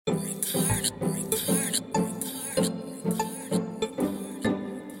Yeah,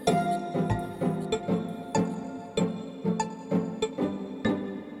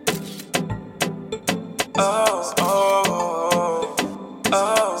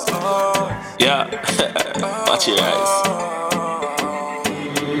 watch your eyes.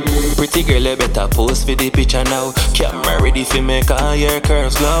 Pretty girl, you better pose for the picture now. Camera ready for make all your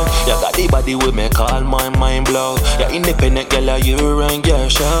curves glow. You got the body with make all my mind blow. You independent girl, you run your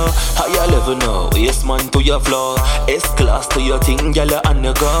show. How you level now? Waist man to your floor. S-class to your thing, girl, you on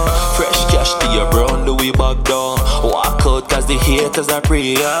the go. Fresh cash to your brown Louis bag down. Walk out cause the haters are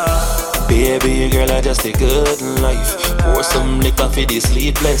pray. Baby girl, I just a good life. Pour some liquor for the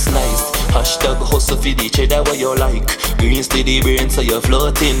sleepless nights. Hashtag hustle for the cheddar what you like. Greens to the brain so you're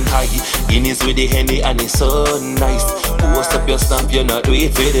floating high. Guineas with the Henny and it's so nice. Post up your stamp, you not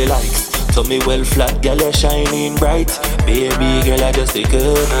wait for the likes. Tell me well flat, girl, you're shining bright. Baby girl, I just a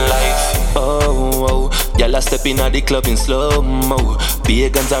good life. Oh, girl, I step in at the club in slow-mo.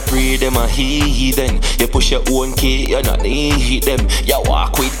 Pagans are pre, them a heathen. You push your own key, you not need them. You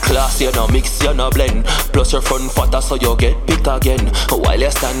walk with class, you not mix, you not blend. Plus your front fatter so you get picked again. While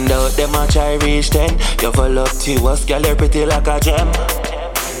you stand out, them a try reach 10. You fall up to us, girl, you're pretty like a gem.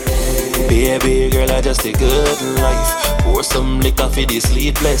 Baby girl, I just a good life. Pour some liquor for the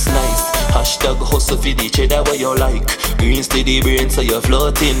sleepless nights. Hashtag hustle for the cheddar what you like. Greens to the brain so you're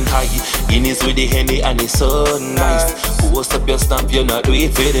floating high. Guineas with the Henny and it's so nice. Post up your stamp, you not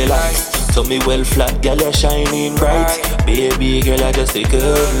wait for the likes. Tell me well flat, girl, you're shining bright. Baby girl, I just a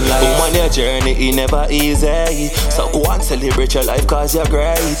good life. Come on your journey, it never easy. So go and celebrate your life cause you're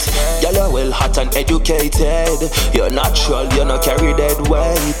great. Girl, you're well hot and educated. You're natural, you're not carry dead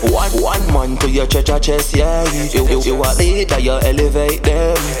weight. One man to your chest, yeah. You are leader, you elevate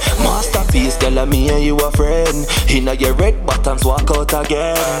them. Masterpiece, girl, me and you a friend. Inna your red bottoms, walk out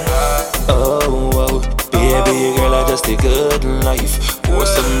again. Oh, baby girl, I just a good life. Pour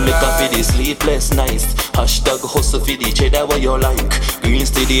some liquor for the sleepless nights. Hashtag hustle for the cheddar what you like.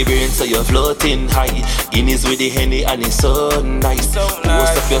 Greens to the brain so you're floating high. Guineas with the Henny and it's so nice. Post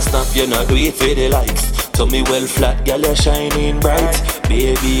up your stamp, you not wait for the likes. Tell me well flat, girl, you're shining bright.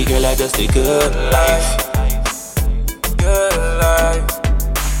 Baby girl, I just a good life. Good life.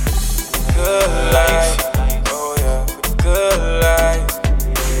 Good life. Oh yeah, good life.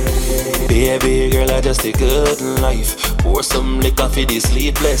 Baby girl, I just a good life. Pour some liquor for the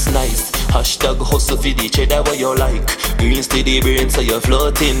sleepless nights. Hashtag hustle for the cheddar what you like. Greens to the brain so you're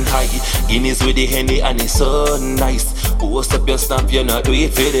floating high. Guineas with the Henny and it's so nice. Post up your stamp, you not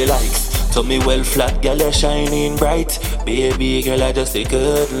wait for the likes. Tell me well flat, girl, you're shining bright. Baby girl, I just a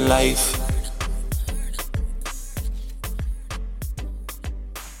good life.